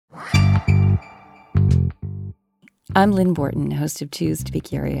I'm Lynn Borton, host of Choose to be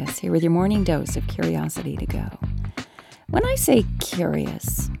Curious, here with your morning dose of curiosity to go. When I say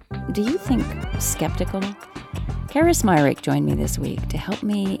curious, do you think skeptical? Karis Myrick joined me this week to help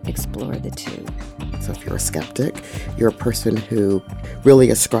me explore the two. So if you're a skeptic, you're a person who really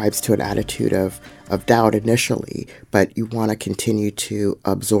ascribes to an attitude of doubt initially, but you want to continue to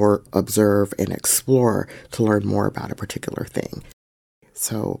observe, and explore to learn more about a particular thing.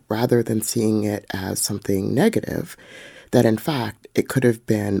 So rather than seeing it as something negative, that in fact it could have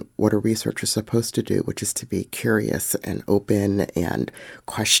been what a researcher is supposed to do, which is to be curious and open and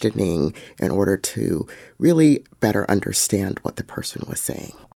questioning in order to really better understand what the person was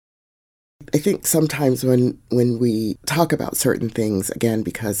saying. I think sometimes when we talk about certain things, again,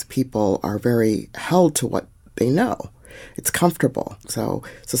 because people are very held to what they know, it's comfortable. So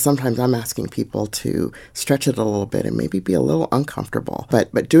sometimes I'm asking people to stretch it a little bit and maybe be a little uncomfortable,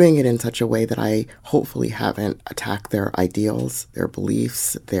 but doing it in such a way that I hopefully haven't attacked their ideals, their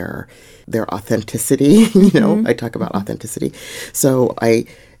beliefs, their authenticity. I talk about authenticity. So I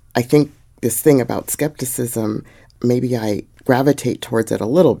think this thing about skepticism, maybe I gravitate towards it a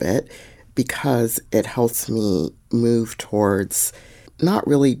little bit because it helps me move towards not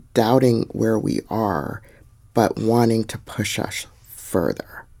really doubting where we are, but wanting to push us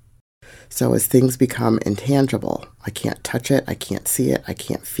further. So as things become intangible, I can't touch it, I can't see it, I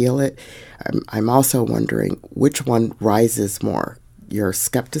can't feel it, I'm also wondering which one rises more, your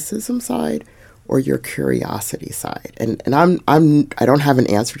skepticism side or your curiosity side. And I don't have an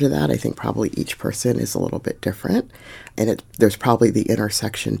answer to that. I think probably each person is a little bit different. And there's probably the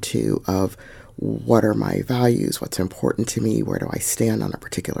intersection too of what are my values, what's important to me, where do I stand on a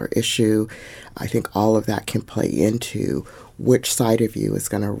particular issue. I think all of that can play into which side of you is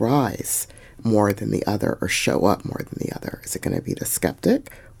going to rise more than the other or show up more than the other. Is it going to be the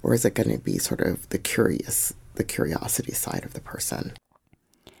skeptic or is it going to be sort of the curiosity side of the person?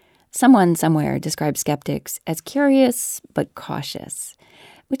 Someone somewhere described skeptics as curious but cautious,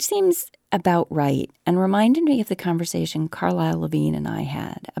 which seems about right and reminded me of the conversation Carlyle Levine and I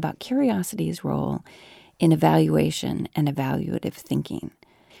had about curiosity's role in evaluation and evaluative thinking.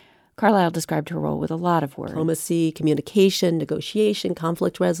 Carlyle described her role with a lot of words. Diplomacy, communication, negotiation,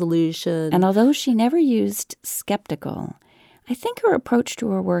 conflict resolution. And although she never used skeptical, I think her approach to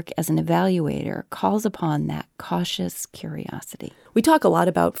her work as an evaluator calls upon that cautious curiosity. We talk a lot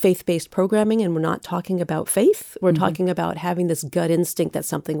about faith-based programming, and we're not talking about faith. We're talking about having this gut instinct that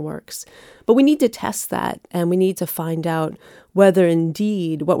something works. But we need to test that, and we need to find out whether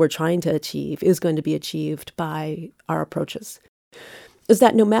indeed what we're trying to achieve is going to be achieved by our approaches. Is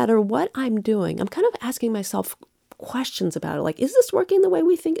that no matter what I'm doing, I'm kind of asking myself questions about it, like, is this working the way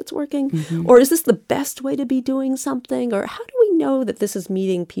we think it's working? Or is this the best way to be doing something? Or how do we know that this is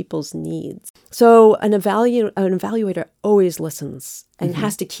meeting people's needs? So an evaluator always listens and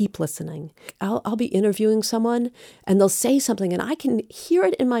has to keep listening. I'll be interviewing someone and they'll say something and I can hear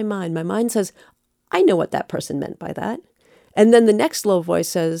it in my mind. My mind says, I know what that person meant by that. And then the next low voice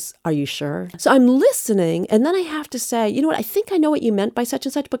says, are you sure? So I'm listening, and then I have to say, you know what, I think I know what you meant by such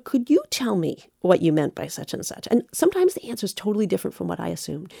and such, but could you tell me what you meant by such and such? And sometimes the answer is totally different from what I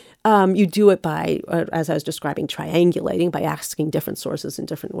assumed. You do it by, as I was describing, triangulating, by asking different sources in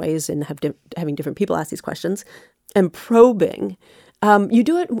different ways and having different people ask these questions, and probing. You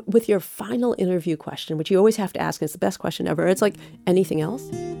do it with your final interview question, which you always have to ask, and it's the best question ever. It's like, anything else?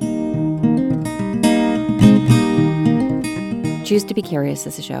 Choose to be Curious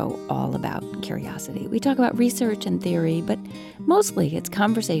is a show all about curiosity. We talk about research and theory, but mostly it's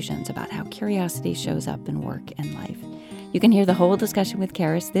conversations about how curiosity shows up in work and life. You can hear the whole discussion with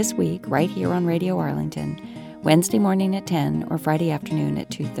Karis this week right here on Radio Arlington, Wednesday morning at 10 or Friday afternoon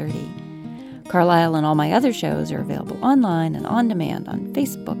at 2:30. Carlyle and all my other shows are available online and on demand on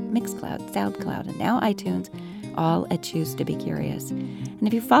Facebook, Mixcloud, SoundCloud, and now iTunes, all at Choose to be Curious. And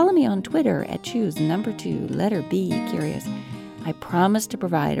if you follow me on Twitter at choose2B Curious, I promise to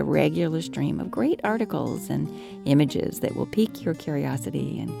provide a regular stream of great articles and images that will pique your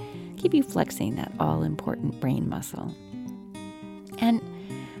curiosity and keep you flexing that all-important brain muscle. And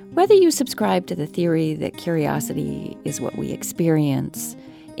whether you subscribe to the theory that curiosity is what we experience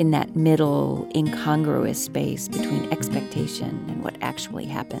in that middle, incongruous space between expectation and what actually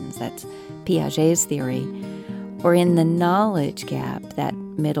happens, that's Piaget's theory, or in the knowledge gap, that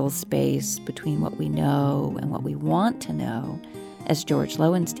middle space between what we know and what we want to know, as George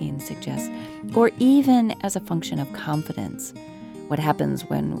Lowenstein suggests, or even as a function of confidence, what happens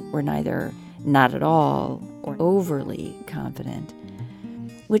when we're neither not at all or overly confident.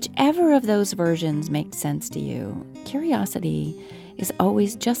 Whichever of those versions makes sense to you, curiosity is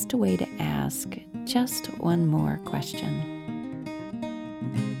always just a way to ask, just one more question.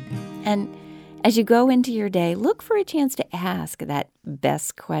 And as you go into your day, look for a chance to ask that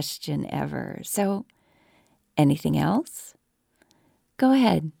best question ever. So, anything else? Go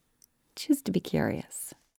ahead. Choose to be curious.